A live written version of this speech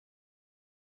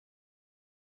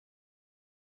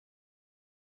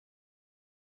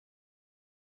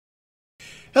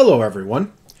Hello,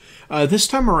 everyone. This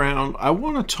time around, I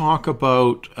want to talk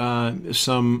about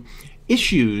some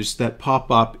issues that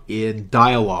pop up in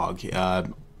dialogue,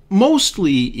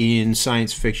 mostly in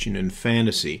science fiction and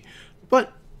fantasy,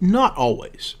 but not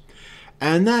always.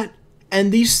 And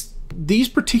these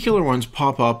particular ones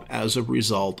pop up as a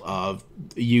result of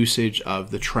the usage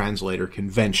of the translator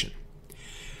convention.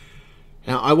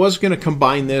 Now, I was going to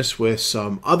combine this with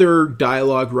some other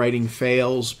dialogue writing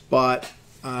fails, but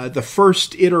the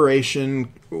first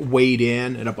iteration weighed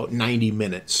in at about 90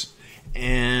 minutes,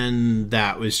 and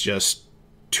that was just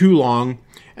too long,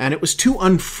 and it was too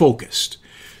unfocused.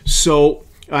 So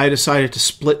I decided to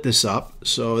split this up,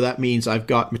 so that means I've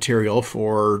got material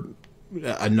for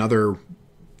another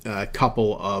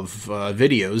couple of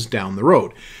videos down the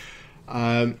road.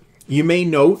 You may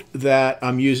note that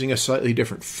I'm using a slightly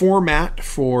different format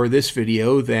for this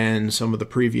video than some of the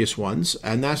previous ones,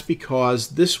 and that's because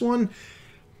this one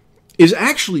is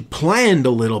actually planned a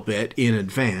little bit in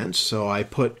advance. So I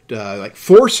put like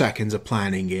 4 seconds of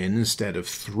planning in instead of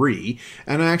 3,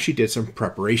 and I actually did some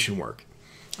preparation work.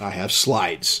 I have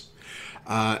slides.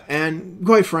 And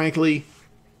quite frankly,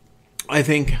 I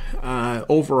think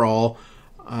overall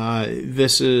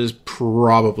this is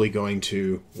probably going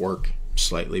to work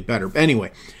slightly better.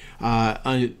 Anyway,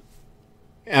 I'm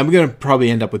going to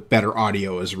probably end up with better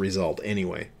audio as a result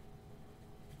anyway.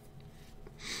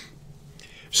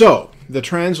 So, the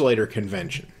translator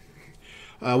convention.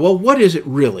 Well, what is it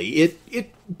really?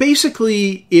 It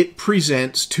basically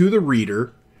presents to the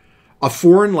reader a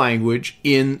foreign language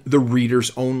in the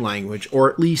reader's own language, or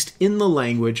at least in the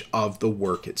language of the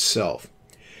work itself.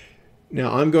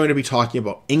 Now, I'm going to be talking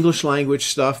about English language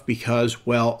stuff because,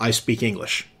 well, I speak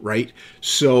English, right?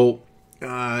 So,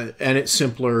 and it's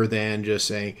simpler than just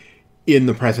saying in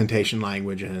the presentation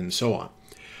language and so on.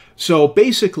 So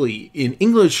basically, in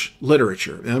English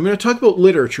literature, and I'm going to talk about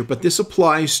literature, but this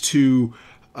applies to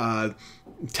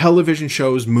television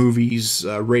shows, movies,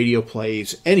 radio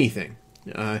plays, anything.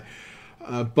 But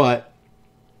I'm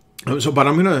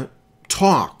going to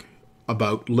talk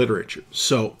about literature.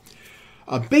 So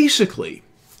basically,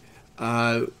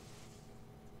 when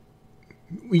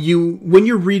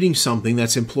you're reading something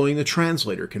that's employing the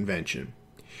translator convention,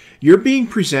 you're being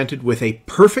presented with a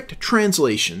perfect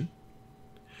translation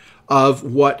of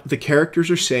what the characters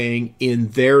are saying in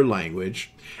their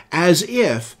language, as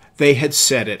if they had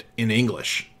said it in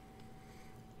English.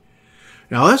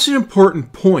 Now, that's an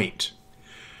important point.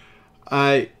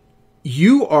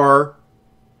 You are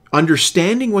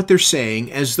understanding what they're saying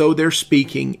as though they're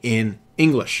speaking in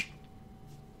English.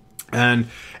 And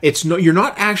you're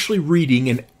not actually reading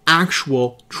an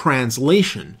actual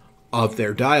translation of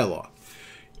their dialogue.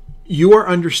 You are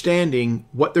understanding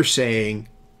what they're saying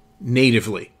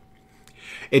natively.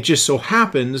 It just so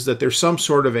happens that there's some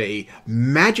sort of a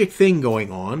magic thing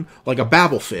going on, like a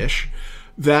babble fish,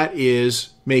 that is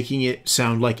making it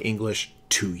sound like English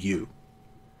to you.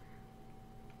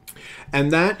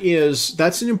 And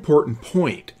that's an important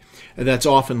point that's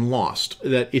often lost,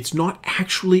 that it's not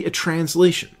actually a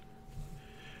translation.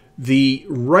 The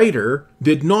writer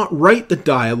did not write the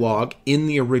dialogue in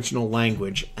the original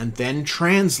language and then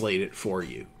translate it for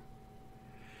you.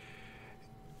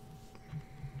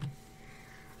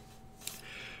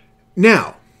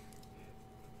 Now,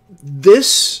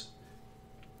 this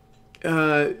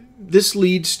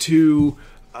leads to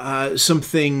some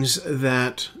things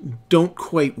that don't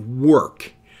quite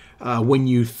work when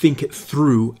you think it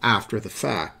through after the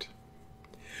fact.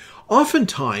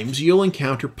 Oftentimes, you'll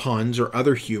encounter puns or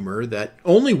other humor that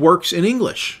only works in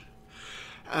English,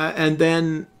 and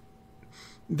then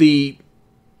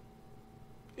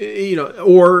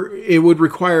or it would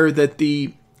require that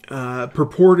the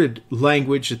purported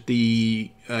language that the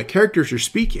characters are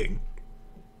speaking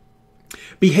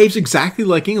behaves exactly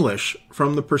like English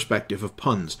from the perspective of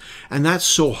puns. And that's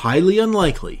so highly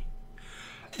unlikely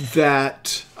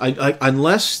that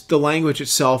unless the language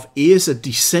itself is a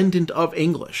descendant of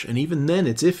English, and even then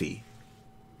it's iffy,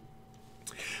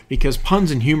 because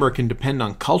puns and humor can depend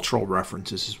on cultural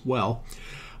references as well,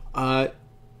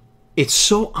 it's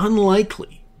so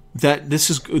unlikely that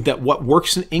what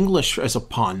works in English as a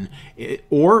pun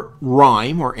or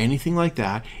rhyme or anything like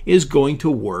that is going to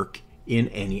work in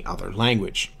any other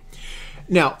language.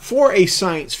 Now, for a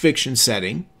science fiction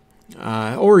setting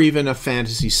or even a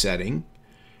fantasy setting,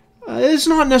 it's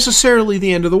not necessarily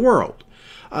the end of the world.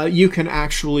 You can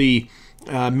actually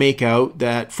make out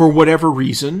that for whatever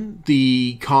reason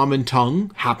the common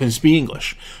tongue happens to be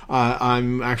English.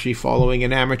 I'm actually following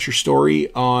an amateur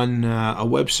story on a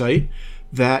website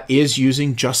that is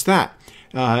using just that.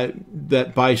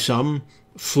 That by some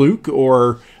fluke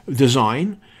or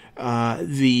design,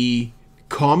 the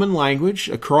common language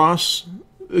across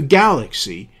the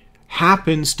galaxy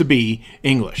happens to be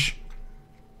English,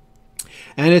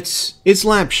 and it's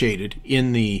lampshaded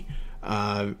in the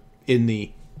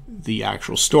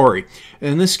actual story.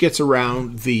 And this gets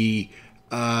around the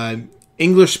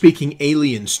English-speaking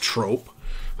aliens trope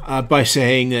by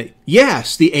saying that,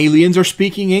 yes, the aliens are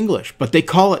speaking English, but they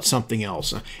call it something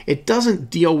else. It doesn't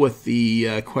deal with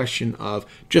the question of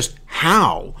just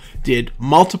how did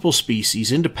multiple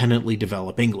species independently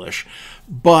develop English,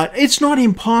 but it's not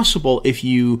impossible if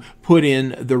you put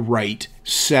in the right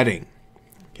setting.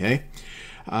 Okay?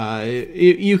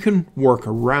 You can work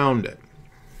around it.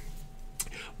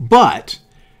 But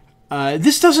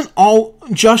this doesn't all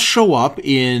just show up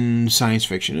in science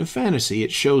fiction and fantasy.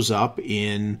 It shows up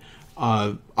in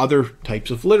other types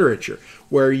of literature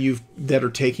that are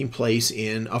taking place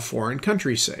in a foreign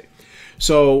country, say.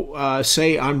 So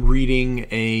say I'm reading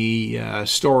a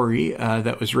story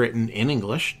that was written in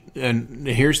English. And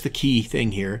here's the key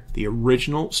thing here. The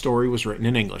original story was written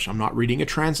in English. I'm not reading a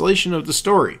translation of the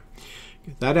story.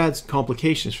 That adds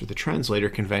complications for the translator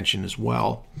convention as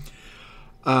well.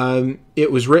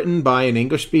 It was written by an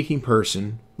English-speaking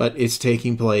person, but it's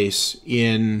taking place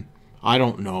in, I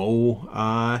don't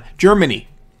know, Germany.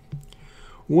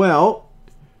 Well,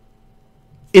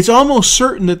 it's almost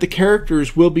certain that the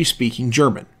characters will be speaking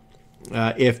German,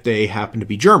 if they happen to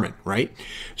be German, right?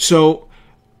 So,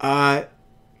 I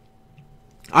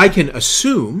can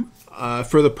assume,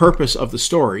 for the purpose of the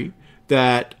story,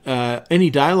 that any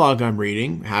dialogue I'm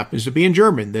reading happens to be in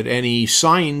German, that any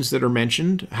signs that are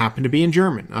mentioned happen to be in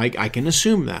German. I can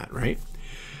assume that, right?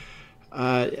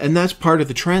 And that's part of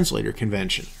the translator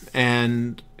convention.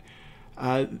 And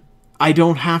I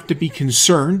don't have to be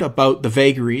concerned about the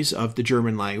vagaries of the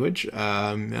German language,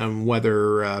 and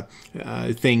whether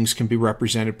things can be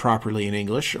represented properly in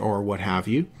English or what have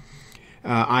you.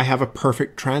 I have a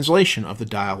perfect translation of the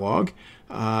dialogue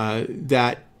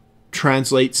that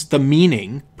translates the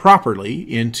meaning properly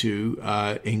into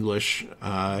English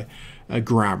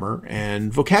grammar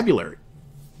and vocabulary.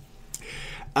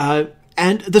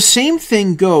 And the same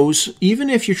thing goes even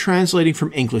if you're translating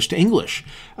from English to English.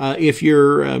 If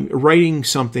you're writing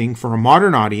something for a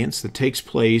modern audience that takes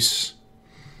place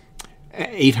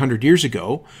 800 years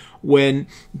ago, when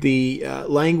the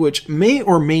language may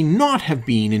or may not have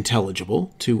been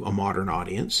intelligible to a modern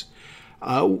audience,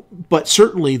 but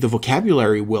certainly the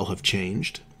vocabulary will have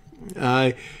changed.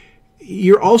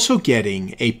 You're also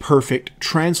getting a perfect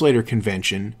translator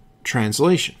convention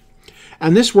translation.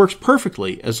 And this works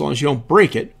perfectly as long as you don't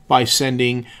break it by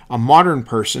sending a modern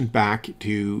person back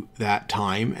to that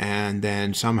time and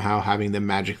then somehow having them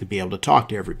magically be able to talk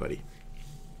to everybody.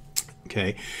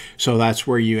 Okay, so that's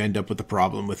where you end up with the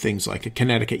problem with things like a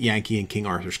Connecticut Yankee in King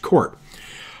Arthur's court.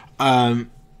 You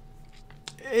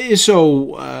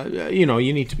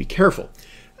need to be careful.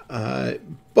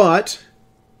 But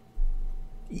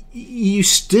you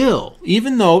still,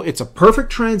 even though it's a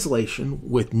perfect translation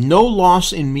with no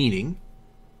loss in meaning,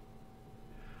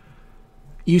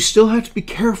 you still have to be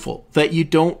careful that you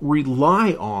don't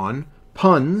rely on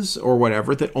puns or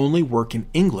whatever that only work in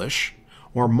English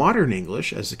or modern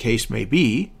English, as the case may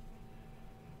be,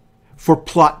 for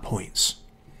plot points.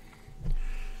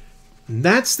 And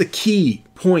that's the key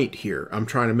point here I'm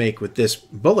trying to make with this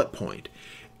bullet point,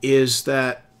 is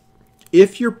that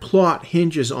if your plot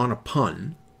hinges on a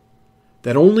pun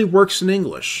that only works in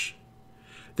English,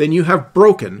 then you have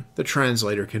broken the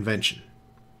translator convention.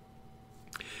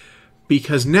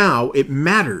 Because now it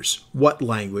matters what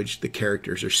language the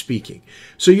characters are speaking.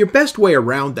 So your best way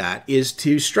around that is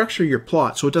to structure your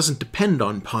plot so it doesn't depend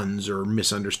on puns or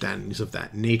misunderstandings of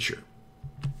that nature.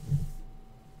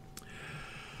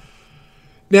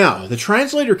 Now, the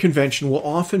translator convention will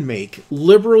often make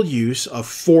liberal use of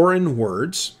foreign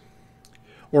words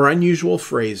or unusual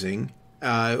phrasing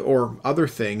or other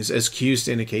things as cues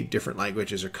to indicate different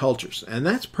languages or cultures. And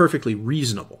that's perfectly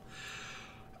reasonable.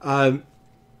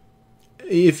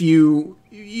 If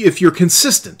you're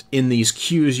consistent in these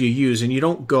cues you use and you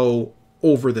don't go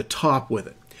over the top with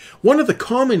it. One of the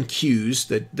common cues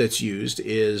that's used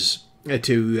is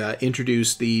to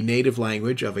introduce the native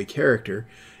language of a character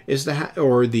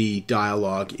or the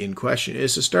dialogue in question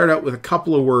is to start out with a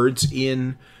couple of words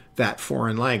in that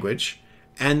foreign language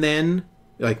and then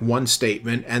like one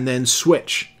statement and then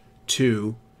switch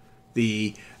to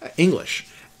the English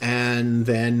and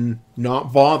then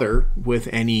not bother with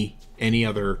any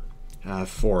other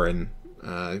foreign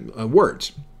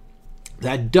words.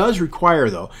 That does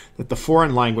require, though, that the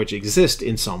foreign language exist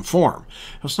in some form.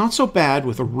 It's not so bad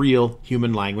with a real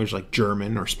human language like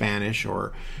German or Spanish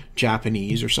or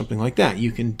Japanese or something like that.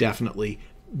 You can definitely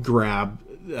grab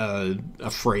a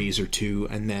phrase or two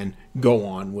and then go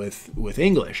on with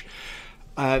English.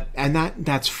 And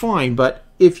that's fine, but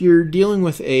if you're dealing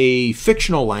with a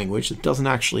fictional language that doesn't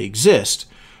actually exist,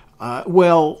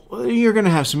 well, you're going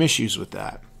to have some issues with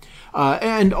that.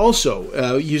 And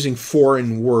also, using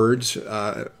foreign words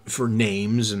for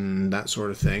names and that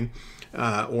sort of thing,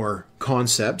 or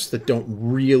concepts that don't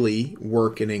really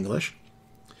work in English,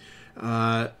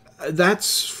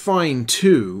 that's fine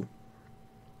too.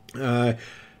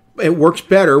 It works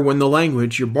better when the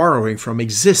language you're borrowing from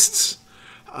exists.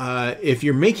 If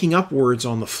you're making up words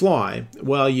on the fly,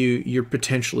 well, you're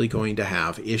potentially going to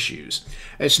have issues.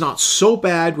 It's not so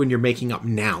bad when you're making up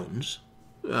nouns,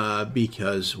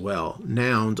 because, well,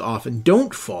 nouns often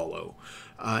don't follow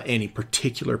any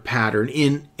particular pattern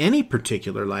in any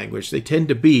particular language. They tend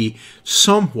to be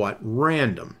somewhat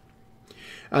random.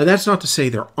 That's not to say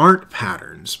there aren't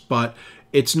patterns, but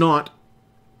it's not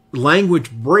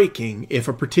language breaking if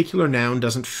a particular noun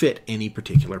doesn't fit any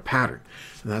particular pattern.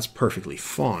 And that's perfectly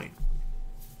fine.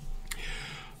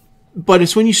 But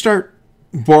it's when you start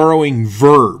borrowing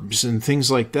verbs and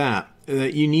things like that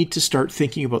that you need to start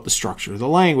thinking about the structure of the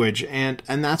language, and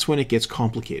that's when it gets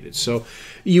complicated. So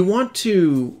you want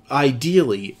to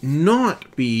ideally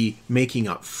not be making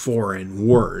up foreign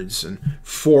words and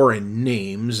foreign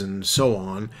names and so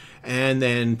on, and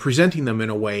then presenting them in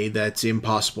a way that's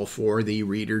impossible for the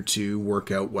reader to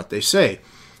work out what they say.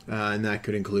 And that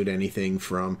could include anything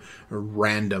from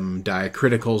random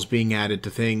diacriticals being added to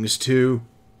things to,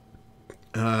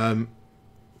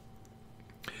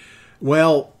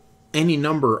 well, any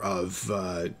number of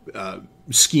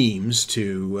schemes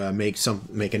to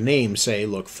make a name, say,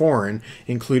 look foreign,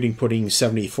 including putting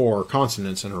 74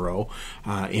 consonants in a row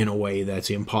in a way that's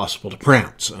impossible to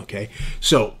pronounce. Okay,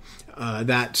 so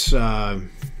that's the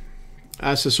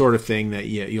sort of thing that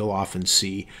you'll often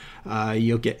see.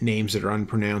 You'll get names that are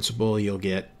unpronounceable. You'll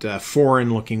get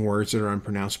foreign-looking words that are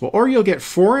unpronounceable, or you'll get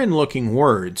foreign-looking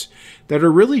words that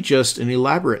are really just an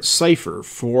elaborate cipher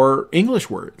for English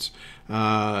words.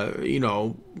 You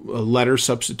know, a letter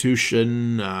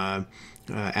substitution,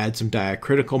 add some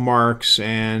diacritical marks,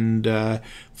 and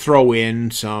throw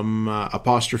in some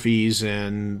apostrophes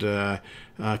and a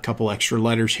couple extra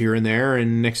letters here and there,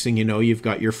 and next thing you know, you've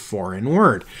got your foreign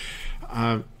word.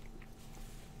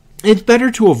 It's better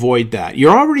to avoid that.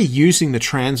 You're already using the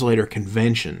translator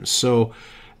conventions, so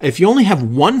if you only have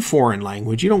one foreign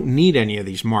language, you don't need any of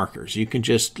these markers. You can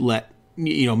just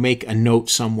make a note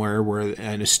somewhere where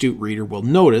an astute reader will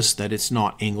notice that it's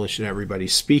not English that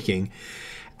everybody's speaking,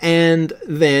 and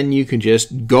then you can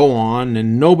just go on,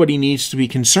 and nobody needs to be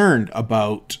concerned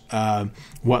about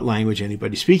what language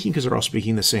anybody's speaking, because they're all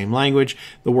speaking the same language.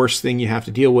 The worst thing you have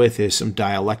to deal with is some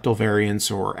dialectal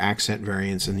variants or accent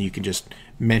variants, and you can just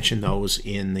mention those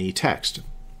in the text.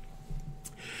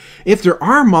 If there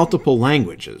are multiple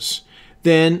languages,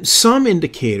 then some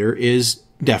indicator is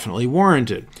definitely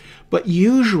warranted. But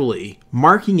usually,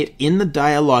 marking it in the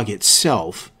dialogue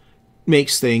itself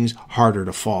makes things harder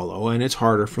to follow, and it's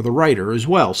harder for the writer as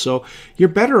well. So you're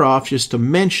better off just to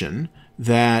mention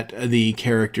that the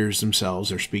characters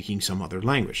themselves are speaking some other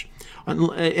language.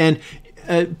 And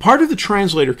part of the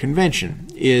translator convention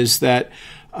is that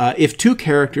if two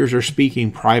characters are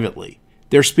speaking privately,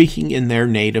 they're speaking in their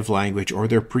native language or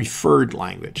their preferred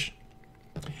language.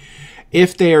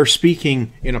 If they are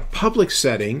speaking in a public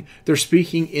setting, they're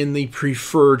speaking in the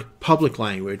preferred public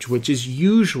language, which is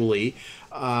usually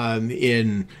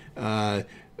in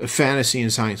fantasy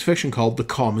and science fiction called the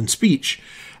common speech,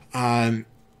 just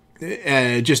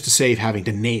to save having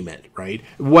to name it, right?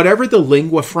 Whatever the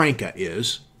lingua franca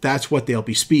is, that's what they'll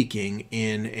be speaking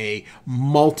in a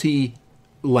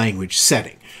multi-language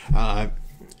setting,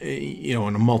 in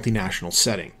a multinational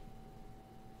setting.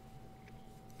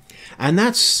 And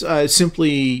that's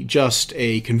simply just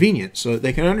a convenience so that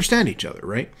they can understand each other,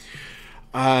 right?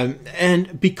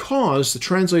 And because the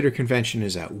translator convention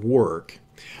is at work,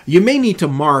 you may need to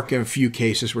mark a few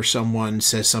cases where someone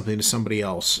says something to somebody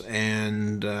else,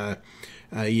 and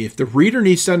if the reader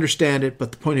needs to understand it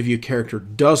but the point of view character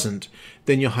doesn't,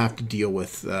 then you'll have to deal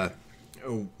with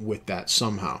that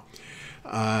somehow.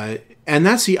 And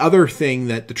that's the other thing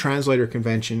that the translator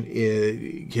convention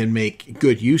can make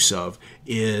good use of,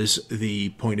 is the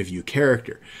point of view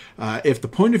character. If the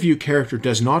point of view character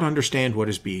does not understand what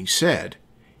is being said,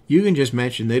 you can just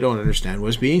mention they don't understand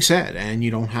what's being said, and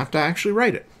you don't have to actually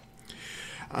write it.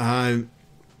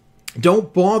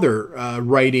 Don't bother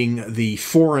writing the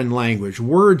foreign language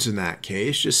words in that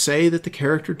case. Just say that the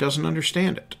character doesn't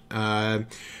understand it,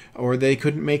 or they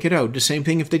couldn't make it out. The same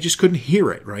thing if they just couldn't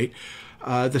hear it, right?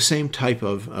 The same type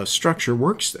of structure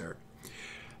works there.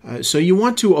 So you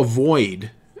want to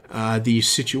avoid these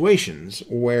situations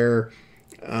where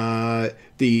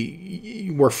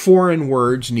where foreign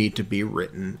words need to be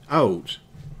written out.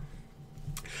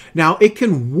 Now, it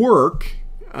can work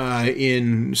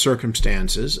in some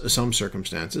circumstances,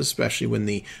 especially when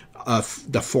the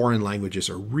foreign languages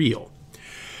are real.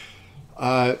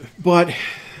 But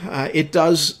it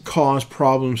does cause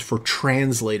problems for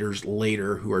translators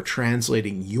later who are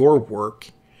translating your work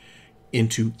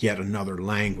into yet another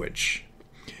language.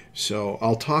 So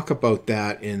I'll talk about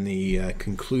that in the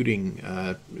concluding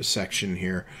section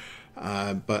here,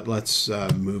 but let's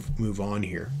move on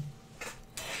here.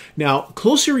 Now,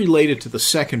 closely related to the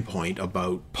second point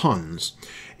about puns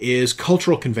is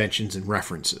cultural conventions and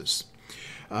references.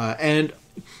 And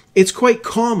it's quite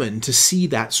common to see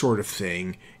that sort of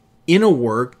thing in a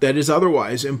work that is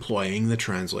otherwise employing the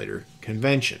translator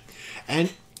convention.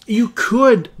 And you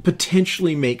could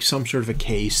potentially make some sort of a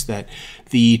case that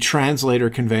the translator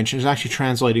convention is actually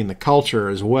translating the culture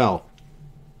as well.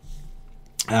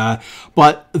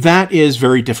 But that is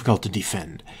very difficult to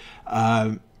defend.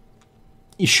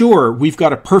 Sure, we've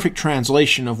got a perfect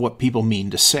translation of what people mean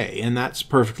to say, and that's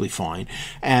perfectly fine.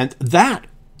 And that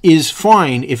is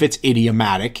fine if it's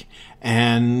idiomatic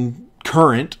and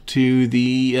current to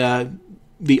the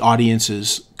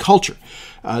audience's culture.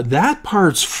 That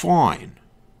part's fine.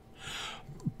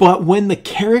 But when the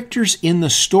characters in the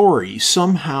story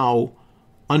somehow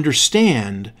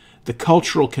understand the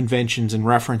cultural conventions and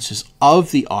references of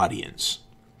the audience,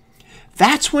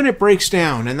 that's when it breaks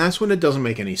down, and that's when it doesn't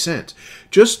make any sense.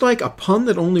 Just like a pun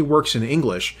that only works in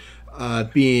English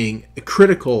being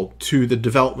critical to the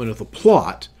development of the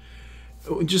plot,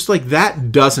 just like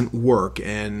that doesn't work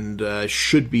and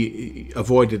should be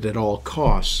avoided at all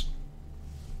costs.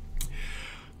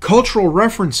 Cultural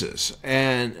references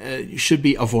should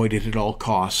be avoided at all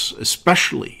costs,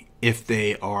 especially if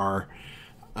they are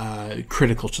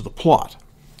critical to the plot.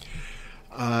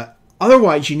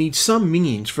 Otherwise, you need some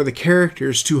means for the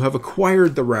characters to have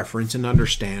acquired the reference and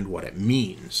understand what it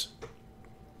means.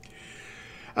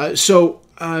 It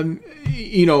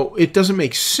doesn't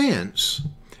make sense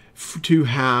to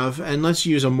have, and let's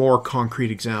use a more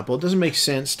concrete example, it doesn't make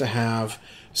sense to have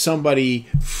somebody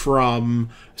from,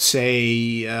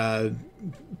 say,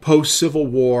 post-Civil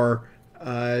War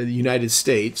United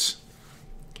States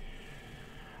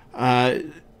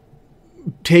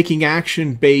taking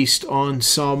action based on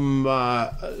some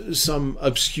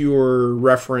obscure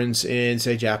reference in,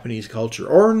 say, Japanese culture,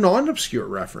 or a non-obscure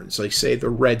reference, like, say, the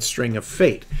Red String of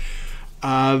Fate.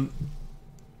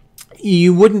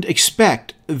 You wouldn't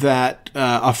expect that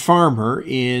a farmer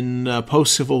in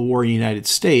post-Civil War United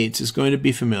States is going to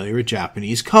be familiar with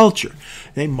Japanese culture.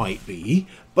 They might be,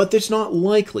 but it's not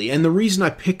likely. And the reason I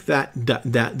picked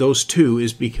those two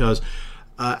is because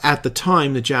at the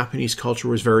time, the Japanese culture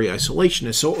was very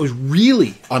isolationist, so it was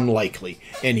really unlikely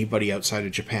anybody outside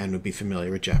of Japan would be familiar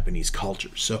with Japanese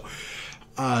culture. So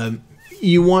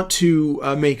you want to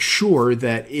make sure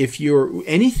that if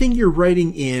anything you're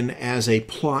writing in as a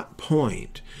plot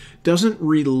point doesn't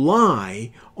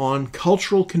rely on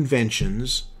cultural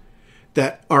conventions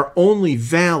that are only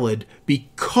valid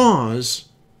because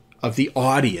of the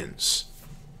audience.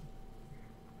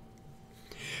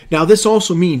 Now, this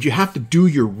also means you have to do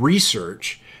your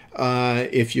research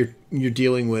if you're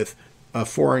dealing with a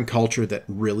foreign culture that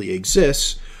really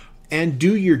exists, and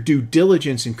do your due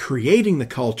diligence in creating the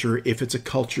culture if it's a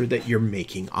culture that you're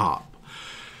making up.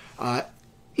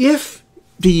 If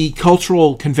the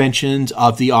cultural conventions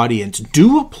of the audience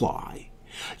do apply,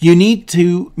 you need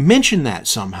to mention that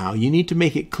somehow. You need to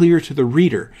make it clear to the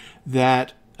reader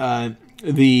that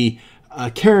the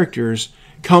characters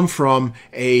come from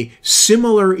a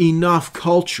similar enough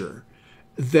culture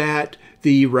that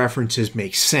the references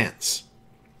make sense.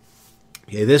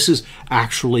 Okay, this is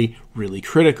actually really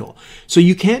critical. So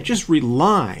you can't just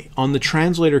rely on the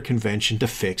translator convention to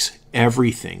fix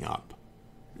everything up.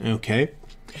 Okay?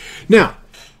 Now,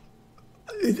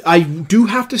 I do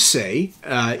have to say,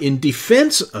 in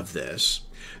defense of this,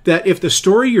 that if the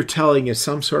story you're telling is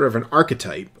some sort of an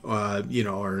archetype, or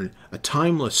a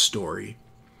timeless story,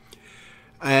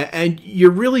 and you're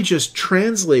really just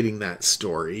translating that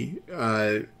story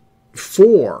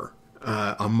for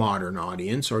a modern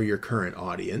audience or your current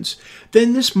audience,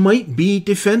 then this might be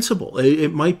defensible.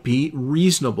 It might be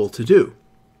reasonable to do.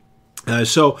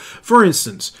 So, for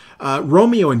instance,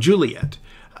 Romeo and Juliet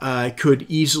could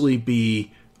easily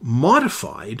be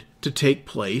modified to take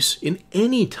place in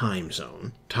any time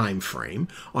frame,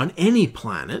 on any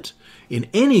planet, in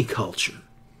any culture.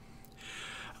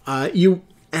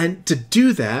 And to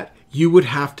do that, you would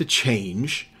have to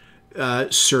change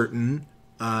certain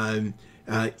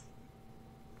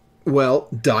Well,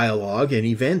 dialogue and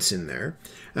events in there.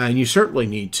 And you certainly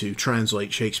need to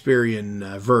translate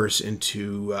Shakespearean verse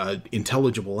into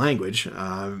intelligible language.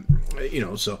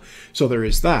 So there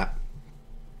is that.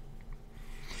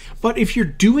 But if you're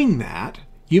doing that,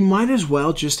 you might as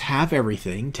well just have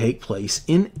everything take place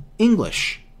in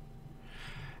English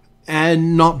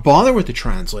and not bother with the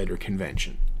translator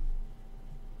convention.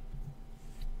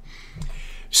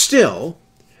 Still,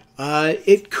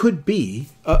 it could be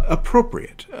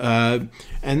appropriate, and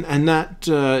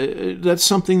that's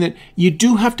something that you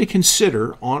do have to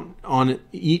consider on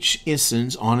each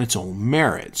instance on its own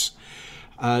merits.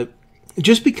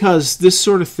 Just because this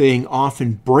sort of thing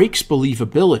often breaks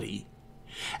believability,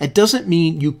 it doesn't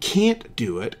mean you can't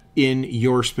do it in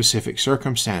your specific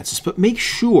circumstances, but make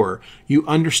sure you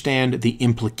understand the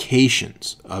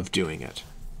implications of doing it.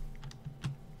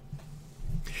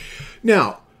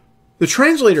 Now, the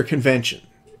translator convention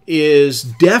is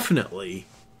definitely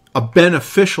a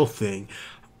beneficial thing,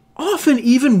 often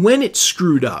even when it's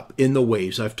screwed up in the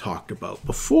ways I've talked about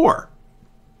before.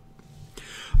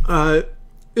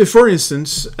 For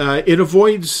instance, it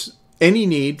avoids any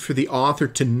need for the author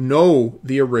to know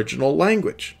the original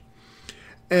language.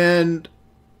 And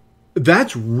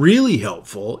that's really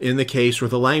helpful in the case where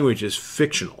the language is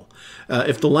fictional.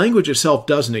 If the language itself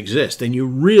doesn't exist, then you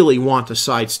really want to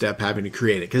sidestep having to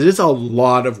create it, because it's a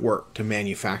lot of work to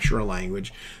manufacture a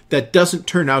language that doesn't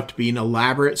turn out to be an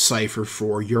elaborate cipher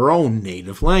for your own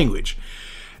native language.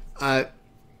 And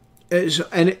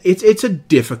it's a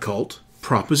difficult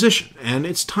proposition, and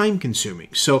it's time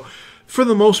consuming. So for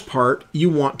the most part, you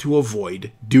want to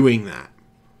avoid doing that.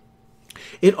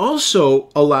 It also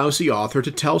allows the author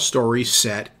to tell stories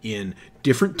set in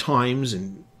different times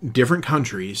and different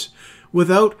countries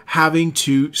without having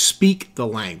to speak the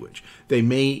language. They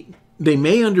may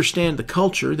understand the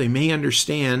culture, they may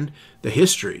understand the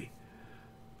history,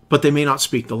 but they may not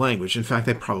speak the language. In fact,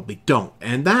 they probably don't.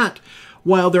 And that,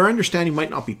 while their understanding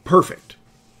might not be perfect,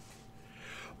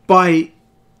 by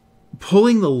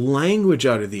pulling the language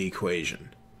out of the equation,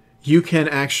 you can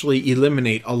actually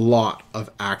eliminate a lot of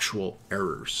actual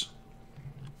errors.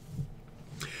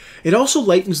 It also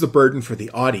lightens the burden for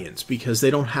the audience because they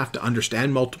don't have to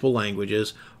understand multiple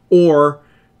languages or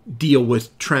deal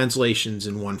with translations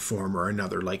in one form or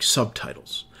another, like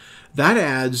subtitles. That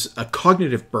adds a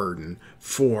cognitive burden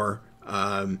for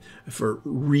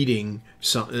reading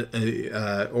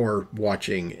or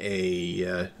watching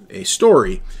a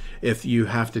story if you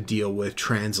have to deal with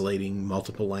translating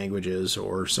multiple languages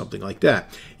or something like that.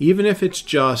 Even if it's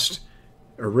just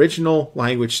original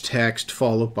language text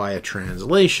followed by a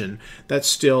translation, that's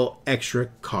still extra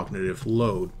cognitive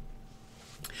load.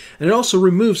 And it also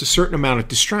removes a certain amount of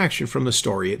distraction from the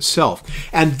story itself.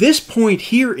 And this point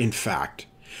here, in fact,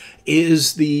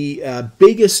 is the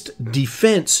biggest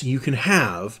defense you can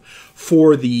have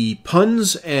for the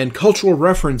puns and cultural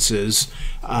references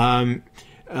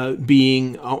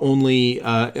being only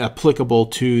applicable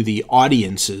to the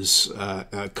audience's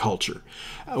culture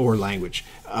or language.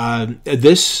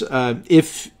 If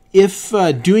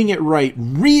doing it right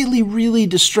really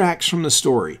distracts from the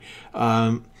story,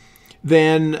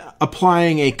 then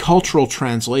applying a cultural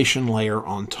translation layer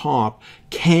on top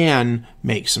can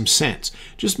make some sense.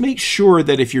 Just make sure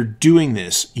that if you're doing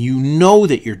this, you know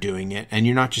that you're doing it, and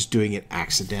you're not just doing it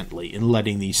accidentally and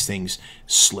letting these things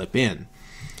slip in.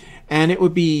 And it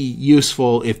would be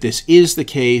useful if this is the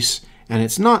case, and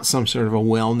it's not some sort of a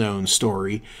well-known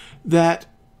story, that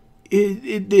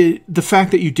the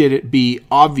fact that you did it be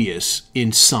obvious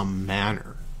in some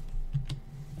manner.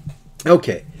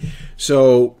 Okay,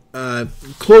 so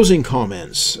closing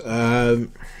comments.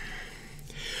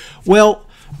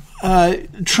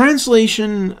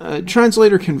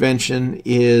 Translator convention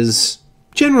is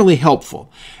generally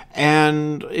helpful.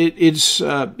 And it's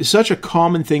such a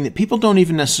common thing that people don't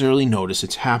even necessarily notice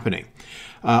it's happening.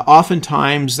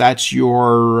 Oftentimes, that's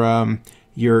your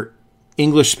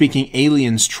English-speaking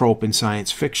aliens trope in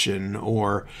science fiction,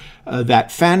 or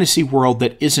that fantasy world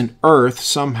that isn't Earth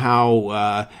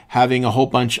somehow having a whole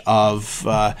bunch of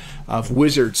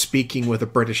wizards speaking with a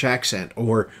British accent,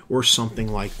 or something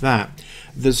like that.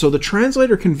 So the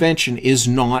translator convention is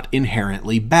not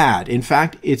inherently bad. In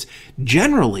fact, it's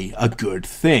generally a good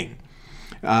thing.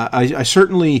 I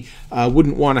certainly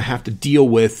wouldn't want to have to deal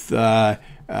with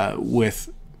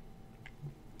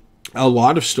a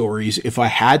lot of stories if I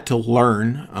had to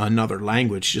learn another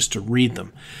language just to read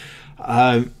them.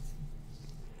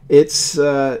 It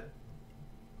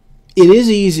is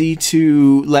easy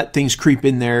to let things creep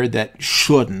in there that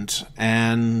shouldn't,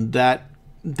 and that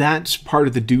that's part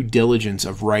of the due diligence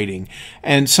of writing,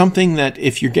 and something that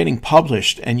if you're getting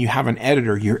published and you have an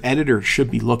editor, your editor should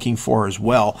be looking for as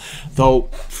well. Though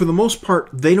for the most part,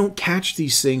 they don't catch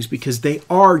these things because they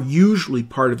are usually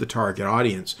part of the target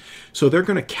audience. So they're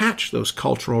going to catch those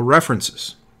cultural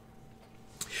references.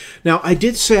 Now, I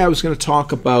did say I was going to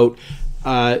talk about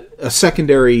a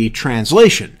secondary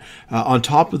translation on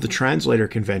top of the translator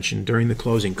convention during the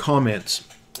closing comments.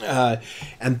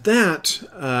 And that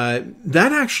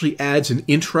actually adds an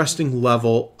interesting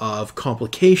level of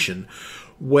complication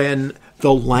when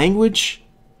the language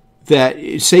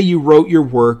that, say you wrote your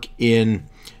work in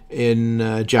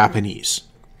Japanese,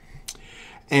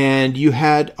 and you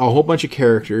had a whole bunch of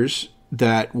characters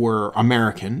that were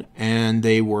American, and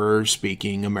they were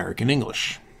speaking American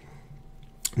English.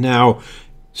 Now,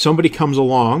 somebody comes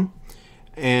along,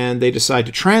 and they decide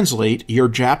to translate your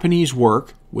Japanese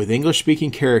work with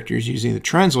English-speaking characters using the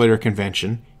translator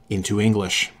convention into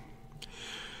English.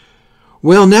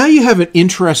 Well, now you have an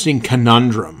interesting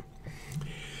conundrum,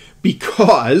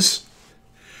 because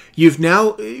you've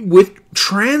now, with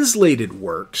translated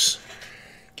works,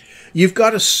 you've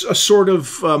got a sort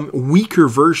of weaker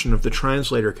version of the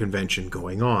translator convention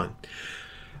going on.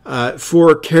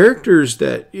 For characters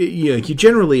that, you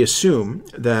generally assume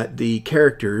that the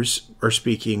characters are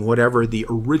speaking whatever the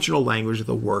original language of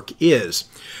the work is,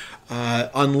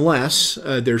 unless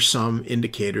there's some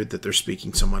indicator that they're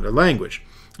speaking some other language.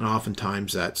 And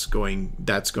oftentimes that's going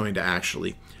to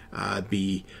actually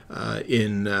be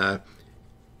in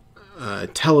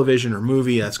television or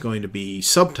movie. That's going to be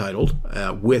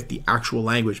subtitled with the actual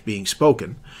language being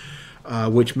spoken,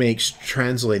 which makes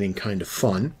translating kind of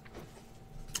fun.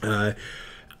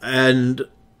 And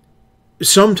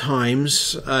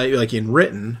sometimes, like in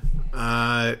written,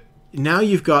 now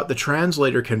you've got the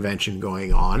translator convention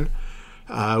going on,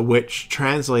 which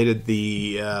translated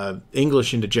the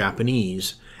English into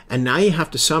Japanese, and now you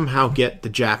have to somehow get the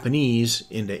Japanese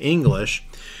into English,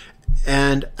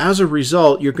 and as a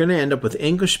result, you're going to end up with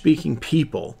English-speaking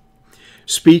people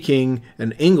speaking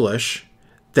an English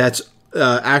that's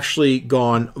actually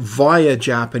gone via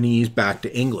Japanese back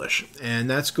to English, and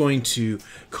that's going to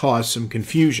cause some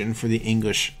confusion for the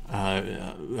English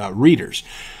readers,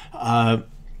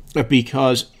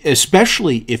 because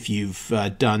especially if you've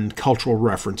done cultural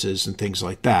references and things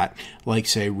like that, like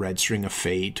say Red String of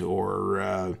Fate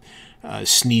or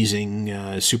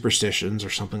sneezing superstitions or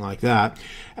something like that,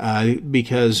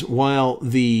 because while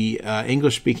the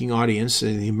English-speaking audience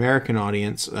and the American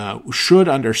audience should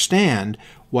understand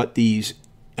what these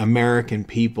American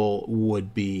people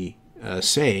would be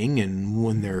saying and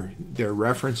when their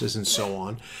references and so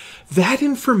on, that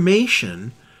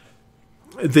information,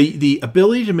 the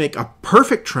ability to make a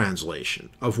perfect translation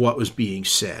of what was being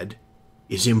said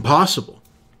is impossible.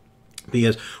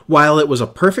 Because while it was a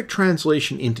perfect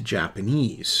translation into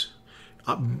Japanese,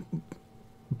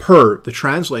 per the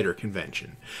translator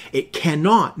convention, it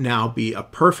cannot now be a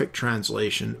perfect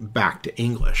translation back to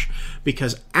English,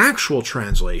 because actual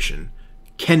translation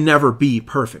can never be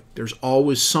perfect. There's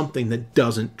always something that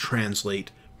doesn't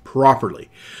translate properly.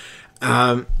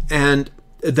 And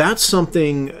that's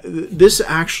something, this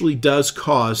actually does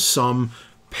cause some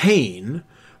pain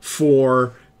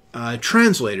for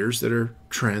translators that are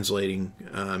translating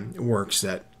works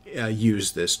that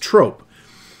use this trope.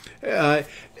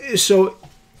 So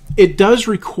it does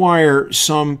require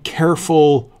some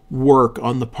careful work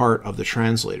on the part of the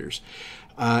translators.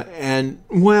 And,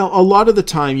 well, a lot of the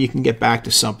time you can get back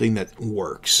to something that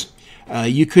works.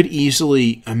 You could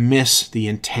easily miss the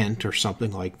intent or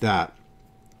something like that.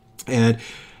 And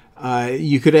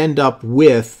you could end up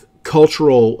with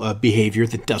cultural behavior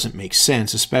that doesn't make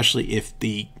sense, especially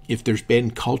if there's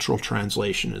been cultural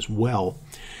translation as well.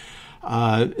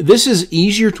 This is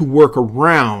easier to work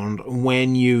around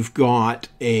when you've got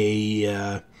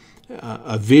a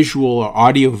visual or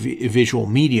audio-visual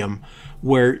medium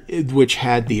which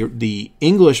had the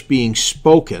English being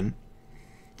spoken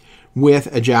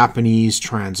with a Japanese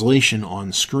translation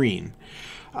on screen.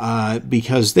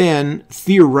 Because then,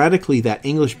 theoretically, that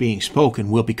English being spoken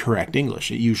will be correct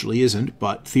English. It usually isn't,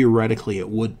 but theoretically it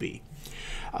would be.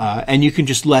 And you can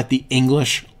just let the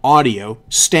English audio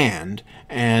stand,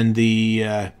 and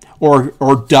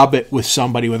or dub it with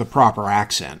somebody with a proper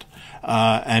accent,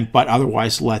 but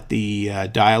otherwise let the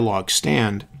dialogue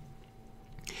stand.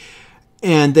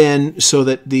 And then, so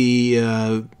that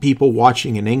the people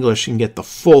watching in English can get the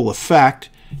full effect,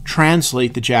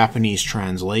 translate the Japanese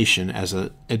translation as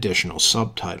an additional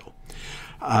subtitle.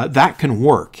 That can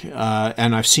work,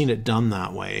 and I've seen it done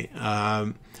that way.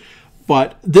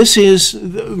 But this is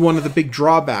one of the big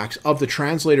drawbacks of the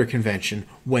translator convention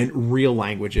when real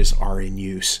languages are in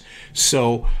use.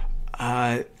 So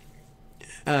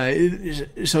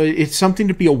it's something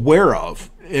to be aware of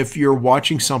if you're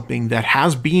watching something that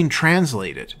has been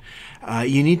translated.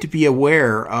 You need to be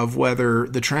aware of whether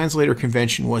the translator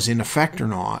convention was in effect or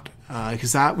not,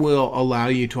 because that will allow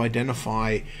you to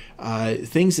identify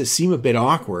things that seem a bit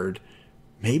awkward.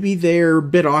 Maybe they're a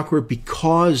bit awkward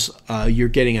because you're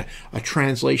getting a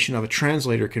translation of a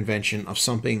translator convention of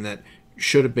something that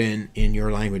should have been in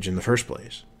your language in the first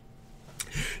place.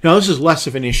 Now, this is less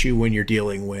of an issue when you're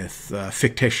dealing with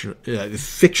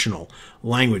fictional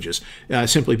languages,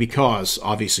 simply because,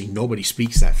 obviously, nobody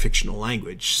speaks that fictional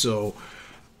language. So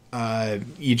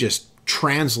you just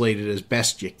translate it as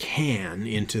best you can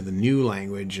into the new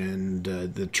language and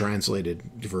the translated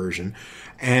version,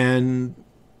 and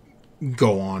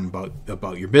go on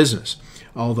about your business.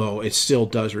 Although it still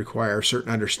does require a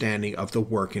certain understanding of the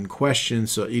work in question,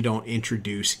 so you don't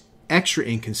introduce extra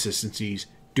inconsistencies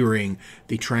during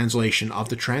the translation of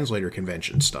the translator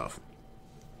convention stuff.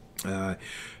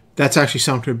 That's actually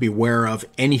something to be aware of.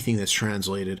 Anything that's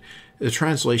translated, the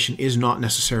translation is not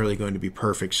necessarily going to be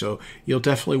perfect, so you'll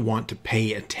definitely want to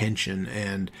pay attention.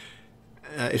 And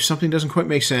if something doesn't quite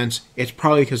make sense, it's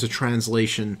probably because the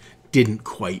translation didn't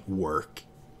quite work.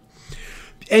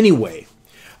 Anyway,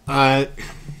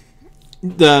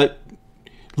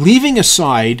 leaving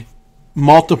aside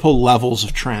multiple levels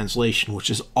of translation, which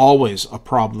is always a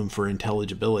problem for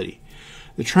intelligibility,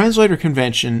 the translator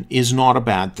convention is not a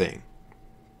bad thing.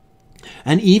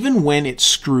 And even when it's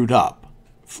screwed up,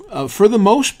 for the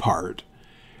most part,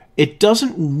 it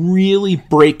doesn't really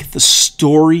break the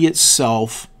story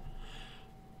itself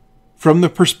from the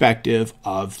perspective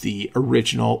of the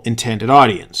original intended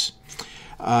audience.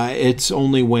 It's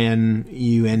only when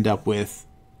you end up with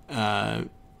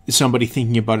somebody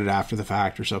thinking about it after the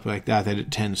fact or something like that it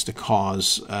tends to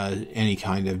cause any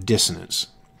kind of dissonance.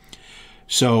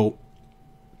 So,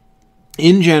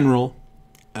 in general,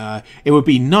 it would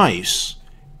be nice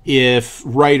if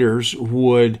writers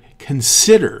would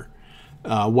consider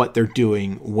what they're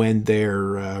doing when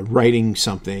they're writing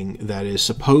something that is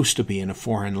supposed to be in a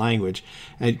foreign language,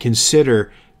 and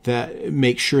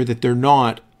make sure that they're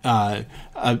not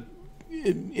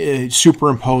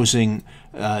superimposing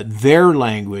their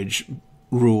language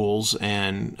rules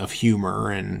and of humor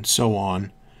and so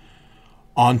on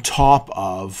top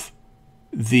of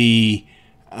the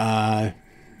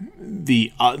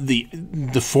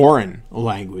foreign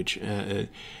language.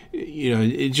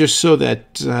 Just so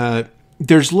that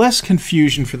there's less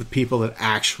confusion for the people that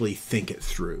actually think it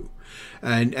through.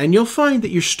 And you'll find that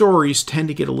your stories tend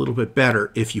to get a little bit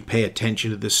better if you pay attention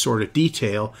to this sort of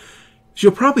detail. So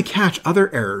you'll probably catch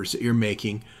other errors that you're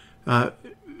making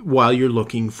while you're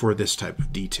looking for this type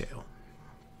of detail.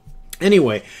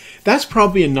 Anyway, that's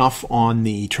probably enough on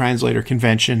the translator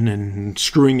convention and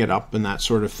screwing it up and that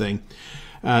sort of thing.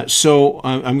 So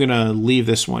I'm going to leave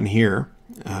this one here.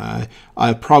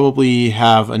 I probably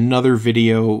have another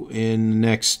video in the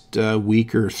next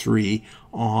week or three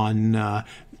on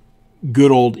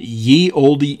good old ye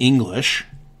olde English.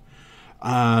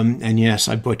 And yes,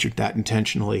 I butchered that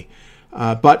intentionally.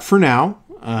 But for now,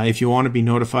 if you want to be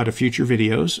notified of future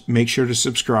videos, make sure to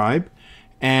subscribe.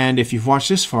 And if you've watched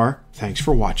this far, thanks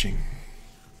for watching.